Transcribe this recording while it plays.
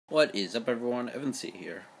What is up, everyone? Evan C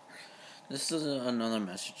here. This is another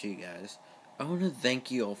message to you guys. I want to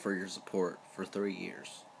thank you all for your support for 3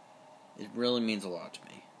 years. It really means a lot to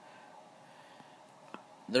me.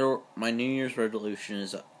 My New Year's resolution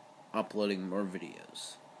is uploading more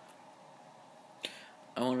videos.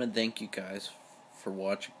 I want to thank you guys for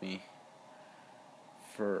watching me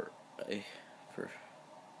for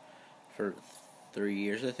 3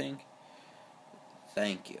 years, I think.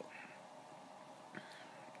 Thank you.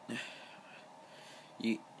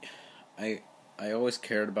 I always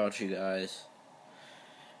cared about you guys.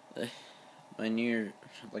 My New Year,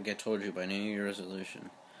 like I told you, my New Year resolution.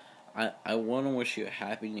 I want to wish you a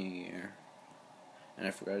Happy New Year. And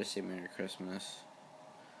I forgot to say Merry Christmas.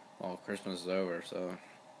 Well, Christmas is over, so.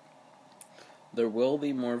 There will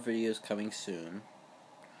be more videos coming soon.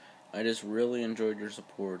 I just really enjoyed your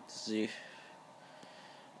support.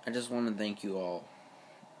 I just want to thank you all.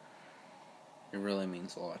 It really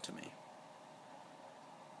means a lot to me.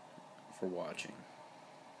 For watching.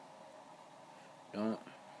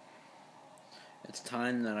 It's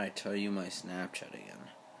time that I tell you my Snapchat again.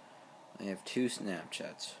 I have 2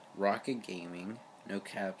 Snapchats. Rocket Gaming, no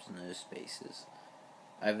caps, no spaces.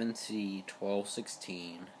 Ivan C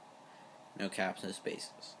 1216, no caps, no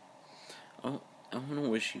spaces. I want to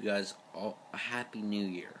wish you guys all a Happy New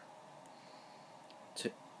Year.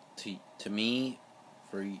 To me,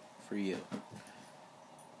 for you.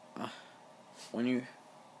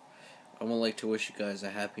 I would like to wish you guys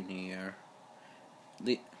a Happy New Year.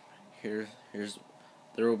 There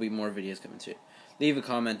will be more videos coming soon. Leave a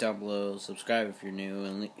comment down below, subscribe if you're new,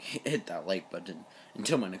 and hit that like button.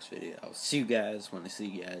 Until my next video, I'll see you guys when I see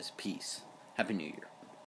you guys. Peace. Happy New Year.